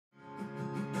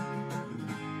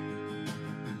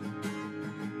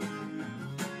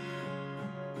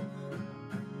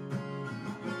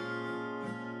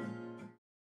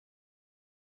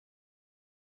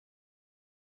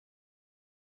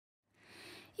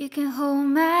You can hold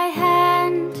my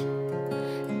hand,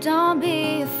 don't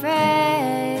be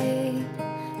afraid.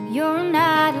 You're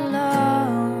not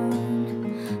alone,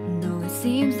 though it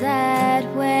seems that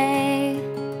way.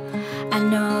 I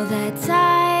know that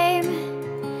time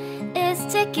is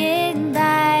ticking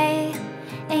by,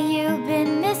 and you've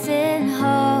been missing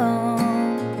home.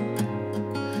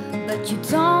 But you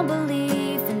don't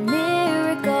believe in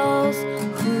miracles.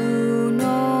 Who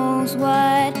knows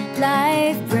what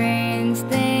life brings?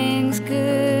 Things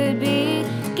could be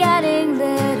getting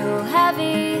little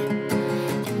heavy.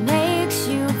 It makes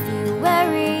you feel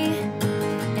weary,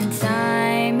 and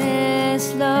time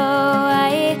is slow.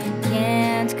 I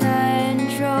can't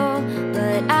control,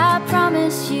 but I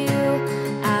promise you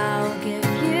I'll give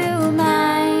you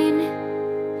mine.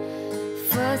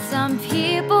 For some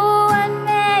people, what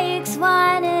makes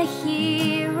one a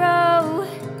hero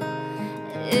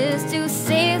is to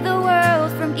save the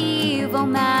world from evil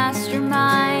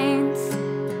masterminds.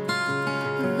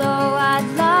 Though I'd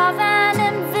love an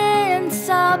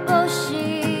invincible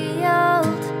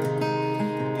shield,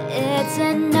 it's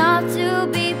enough to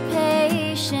be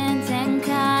patient and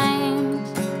kind.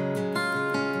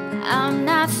 I'm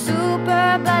not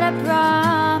super, but I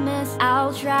promise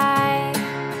I'll try.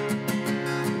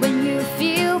 When you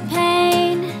feel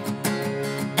pain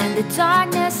and the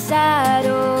darkness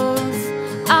settles,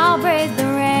 I'll brave the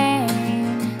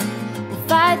rain. We'll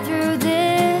fight through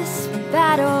this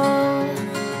battle,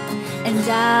 and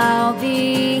I'll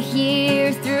be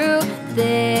here through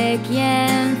thick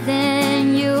and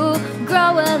thin. You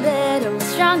grow a little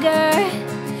stronger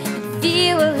and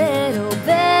feel a little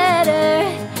better.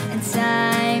 And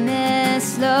time is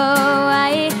slow,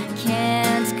 I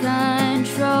can't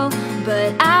control,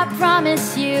 but I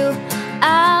promise you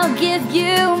I'll give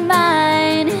you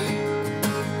mine.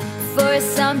 For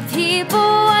some people,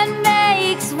 what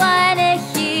makes one a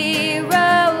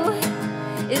hero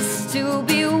is to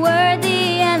be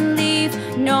worthy and leave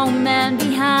no man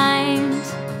behind.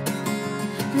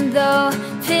 Though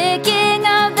picking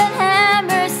up the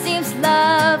hammer seems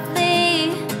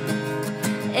lovely,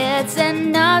 it's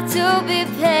enough to be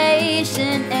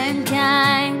patient and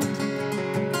kind.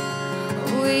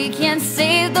 We can't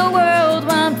save the world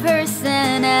one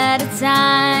person at a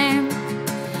time.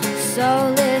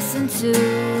 So listen to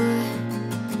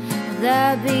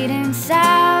the beating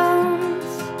sounds.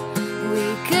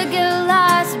 We could get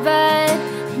lost, but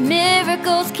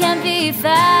miracles can be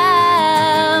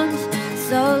found.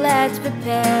 So let's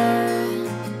prepare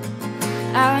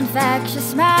our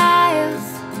infectious smiles,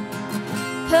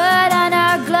 put on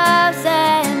our gloves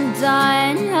and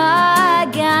don our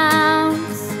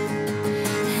gowns.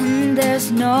 And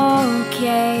there's no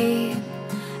cave,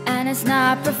 and it's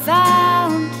not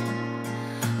profound,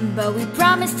 but we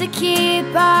promise to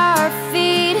keep our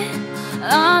feet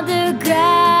on the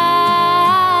ground.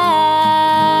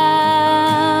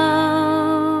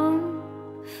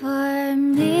 For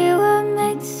me, what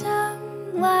makes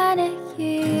someone a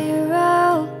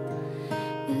hero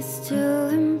is to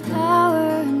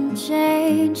empower and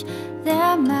change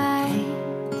their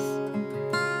minds.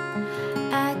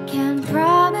 I can't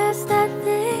promise that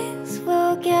things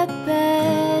will get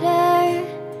better,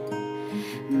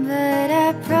 but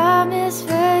I promise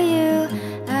for you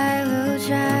I will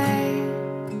try.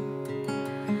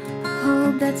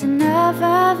 Hope that's enough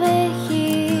of a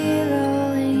hero.